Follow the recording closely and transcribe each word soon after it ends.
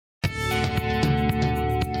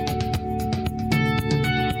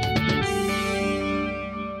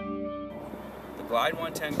Glide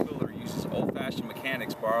 110 cooler uses old-fashioned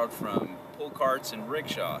mechanics borrowed from pull carts and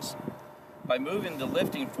rickshaws. By moving the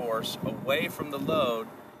lifting force away from the load,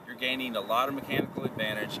 you're gaining a lot of mechanical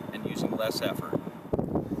advantage and using less effort.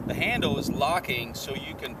 The handle is locking so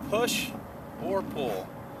you can push or pull.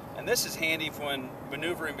 And this is handy when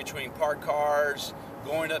maneuvering between parked cars,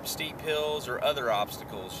 going up steep hills, or other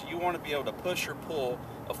obstacles. You want to be able to push or pull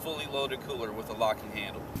a fully loaded cooler with a locking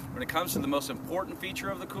handle. When it comes to the most important feature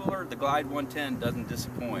of the cooler, the Glide 110 doesn't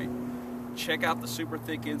disappoint. Check out the super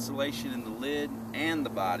thick insulation in the lid and the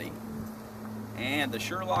body. And the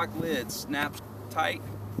SureLock lid snaps tight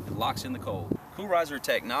and locks in the cold. CoolRiser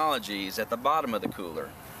technology is at the bottom of the cooler.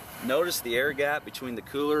 Notice the air gap between the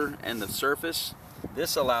cooler and the surface.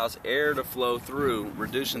 This allows air to flow through,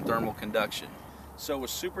 reducing thermal conduction. So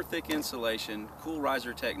with super thick insulation,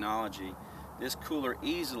 CoolRiser technology, this cooler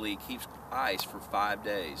easily keeps ice for 5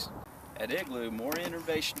 days. At Igloo, more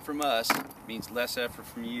innovation from us means less effort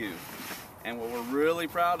from you. And what we're really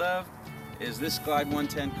proud of is this Glide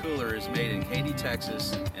 110 cooler is made in Katy,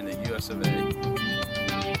 Texas in the US of A.